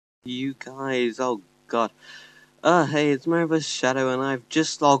You guys, oh god. Hey, it's marioVSshadow, and I've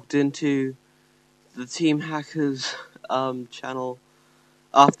just logged into the Team Hackers, channel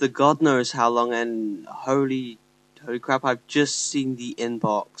after God knows how long, and holy crap, I've just seen the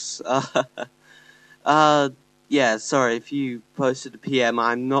inbox. Uh, yeah, sorry, if you posted a PM,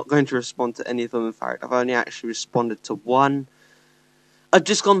 I'm not going to respond to any of them. In fact, I've only actually responded to one. I've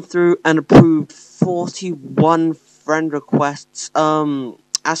just gone through and approved 41 friend requests.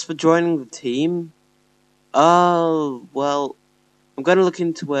 As for joining the team, oh, well, I'm going to look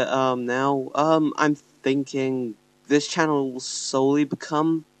into it, now. I'm thinking this channel will solely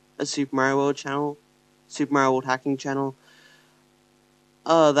become a Super Mario World channel. Super Mario World hacking channel.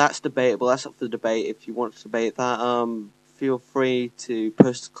 That's debatable. That's up for debate. If you want to debate that, feel free to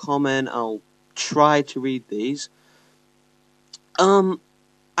post a comment. I'll try to read these. I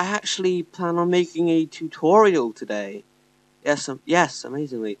actually plan on making a tutorial today. Yes,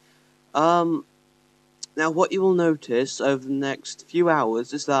 amazingly. Now, what you will notice over the next few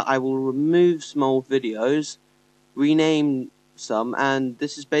hours is that I will remove some old videos, rename some, and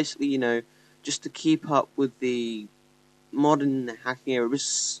this is basically, just to keep up with the modern hacking era.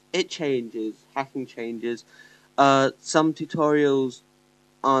 It changes, hacking changes. Some tutorials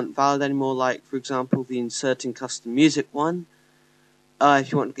aren't valid anymore, like, for example, the inserting custom music one.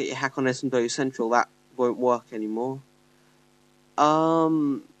 If you want to get your hack on SMW Central, that won't work anymore.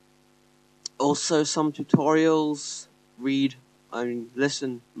 Also, some tutorials,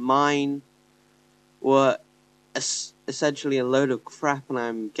 listen, mine, were essentially a load of crap, and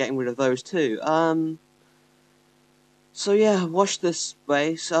I'm getting rid of those too. So yeah, watch this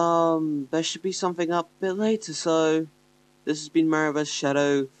space. There should be something up a bit later, so this has been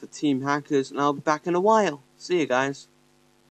marioVSshadow for Team Hackers, and I'll be back in a while. See you guys.